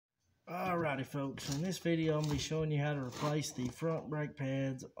Alrighty folks, in this video I'm going to be showing you how to replace the front brake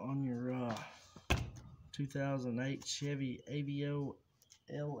pads on your 2008 Chevy Aveo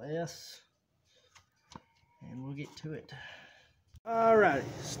LS, and we'll get to it. Alrighty,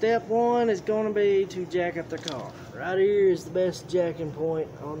 step one is going to be to jack up the car. Right here is the best jacking point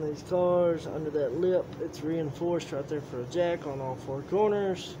on these cars. Under that lip, it's reinforced right there for a jack on all four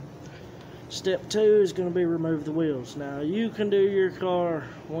corners. Step two is going to be remove the wheels. Now you can do your car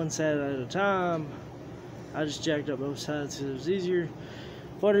one side at a time. I just jacked up both sides so it was easier.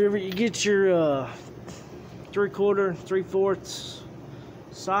 Whatever, you get your 3/4, 3/4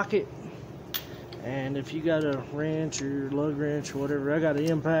 socket, and if you got a wrench or your lug wrench or whatever, I got an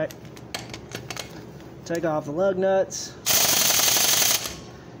impact. Take off the lug nuts,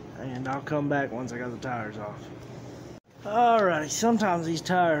 and I'll come back once I got the tires off. Alrighty, sometimes these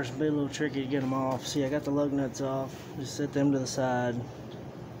tires be a little tricky to get them off. See, I got the lug nuts off. Just set them to the side,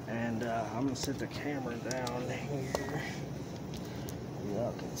 and I'm gonna set the camera down here.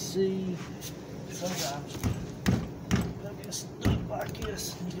 Y'all can see. Sometimes they'll get stuck like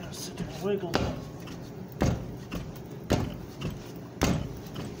this, and you gotta sit there and wiggle.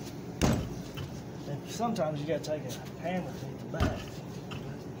 And sometimes you gotta take a hammer to hit the back.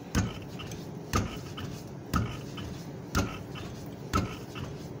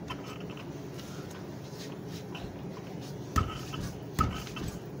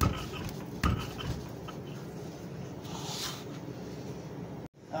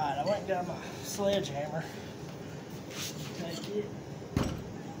 Alright, I went and got my sledgehammer. Take it.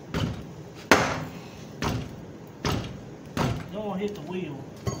 Don't want to hit the wheel.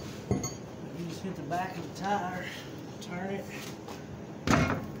 You just hit the back of the tire, turn it.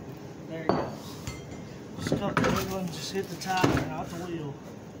 There it goes. Just cut the wheel, just hit the tire, not the wheel.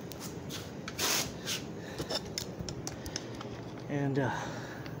 And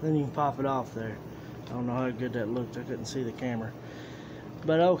then you can pop it off there. I don't know how good that looked. I couldn't see the camera.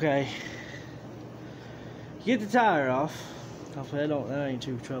 But okay, get the tire off. Hopefully that ain't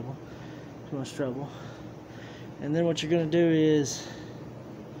too much trouble. And then what you're gonna do is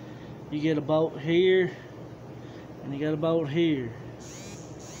you get a bolt here, and you got a bolt here.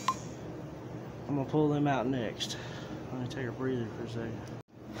 I'm gonna pull them out next. Let me take a breather for a second.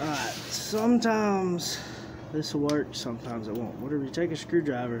 Alright, sometimes this will work, sometimes it won't. Whatever, you take a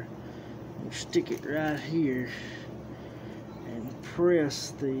screwdriver, you stick it right here, and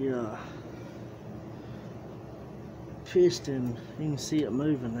press the piston. You can see it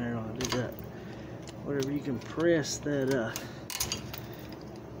moving there when I do that. Whatever, you can press that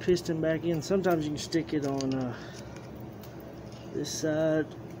piston back in. Sometimes you can stick it on this side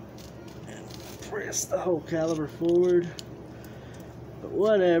and press the whole caliper forward. But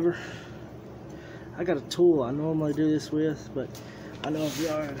whatever. I got a tool I normally do this with, but I know if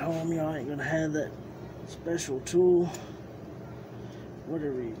y'all are at home, y'all ain't gonna have that special tool.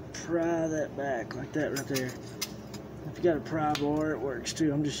 Whatever, you pry that back like that right there. If you got a pry bar, it works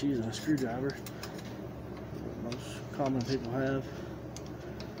too. I'm just using a screwdriver, what most common people have.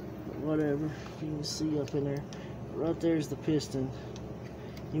 But whatever, you can see up in there. Right there's the piston.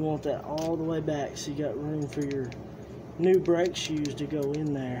 You want that all the way back so you got room for your new brake shoes to go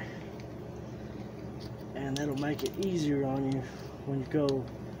in there. And that'll make it easier on you when you go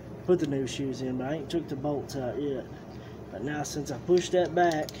put the new shoes in. But I ain't took the bolts out yet. But now since I pushed that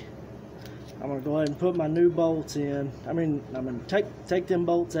back, I'm gonna go ahead and put my new bolts in. I'm gonna take them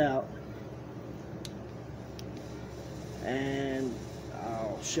bolts out, and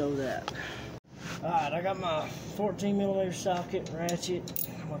I'll show that. Alright, I got my 14mm socket and ratchet.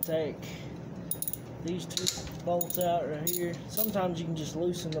 I'm gonna take these two bolts out right here. Sometimes you can just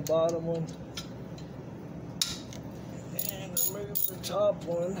loosen the bottom one and remove the top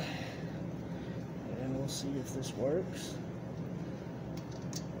one, and we'll see if this works.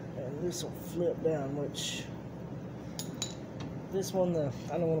 And this will flip down, which this one,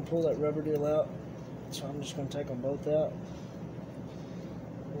 I don't want to pull that rubber deal out, so I'm just going to take them both out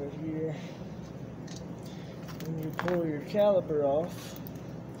right here. When you pull your caliper off,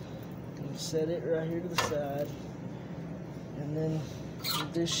 you set it right here to the side, and then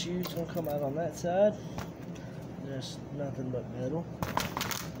this shoe's going to come out on that side. Just nothing but metal.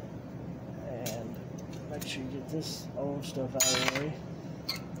 And make sure you get this old stuff out of the way.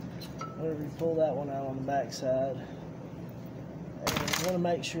 Whenever you pull that one out on the back side, and you want to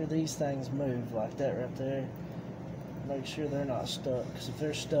make sure these things move like that right there. Make sure they're not stuck, because if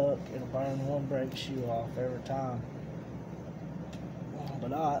they're stuck, it'll burn one brake shoe off every time.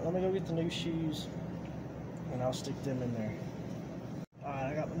 But alright, let me go get the new shoes, and I'll stick them in there. Alright,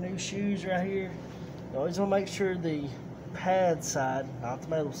 I got my new shoes right here. You always want to make sure the pad side, not the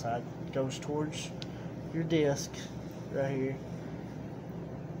metal side, goes towards your disc right here.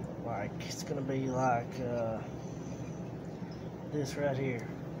 Like it's gonna be like this right here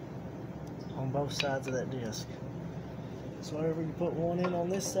on both sides of that disc. So whenever you put one in on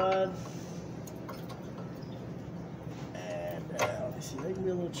this side, and let me see, they can be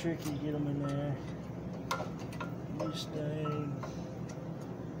a little tricky to get them in there. Use thing,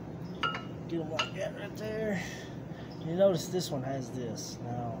 get them like that right there. You notice this one has this.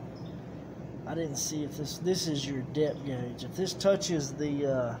 Now, I didn't see if this is your depth gauge. If this touches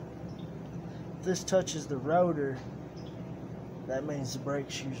the rotor, that means the brake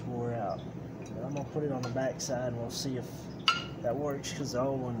shoes wore out. But I'm gonna put it on the back side and we'll see if that works, because the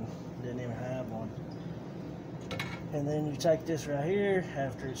old one didn't even have one. And then you take this right here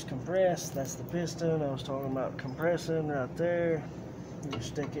after it's compressed. That's the piston I was talking about compressing right there. You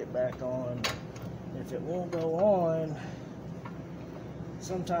stick it back on. If it won't go on,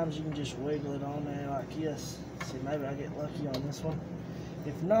 sometimes you can just wiggle it on there like this. See, maybe I get lucky on this one.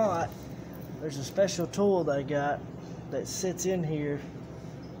 If not, there's a special tool they got that sits in here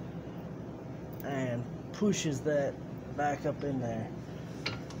and pushes that back up in there.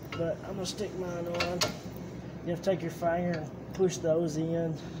 But I'm gonna stick mine on. You have to take your finger and push those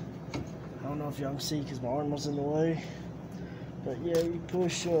in. I don't know if y'all can see because my arm was in the way. But yeah, you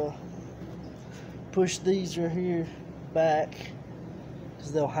push these right here back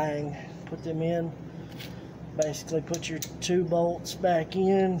because they'll hang. Put them in. Basically put your 2 bolts back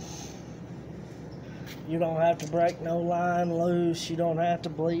in. You don't have to break no line loose. You don't have to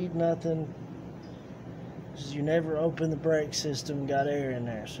bleed nothing. You never open the brake system, got air in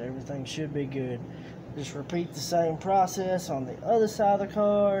there, so everything should be good. Just repeat the same process on the other side of the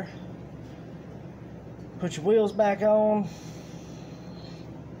car. Put your wheels back on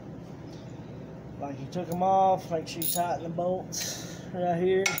like you took them off. Make sure you tighten the bolts right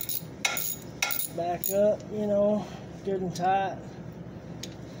here. Back up, you know, good and tight.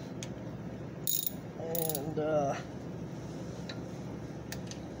 And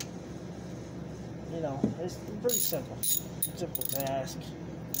you know, it's pretty simple task.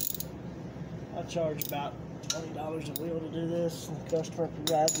 I charge about $20 a wheel to do this, and the customer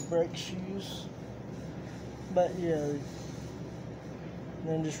provides the brake shoes. But yeah,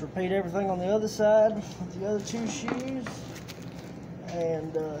 then just repeat everything on the other side with the other 2 shoes,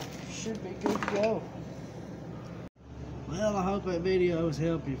 and should be good to go. Well, I hope that video was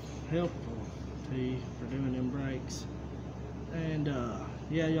helpful to you for doing them brakes. And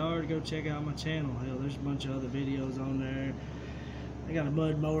yeah, y'all ought to go check out my channel. Hell, there's a bunch of other videos on there. I got a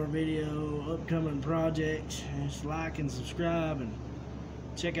mud mower video, upcoming projects. Just like and subscribe and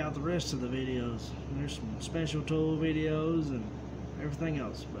check out the rest of the videos. There's some special tool videos and everything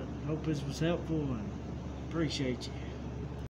else. But hope this was helpful and appreciate you.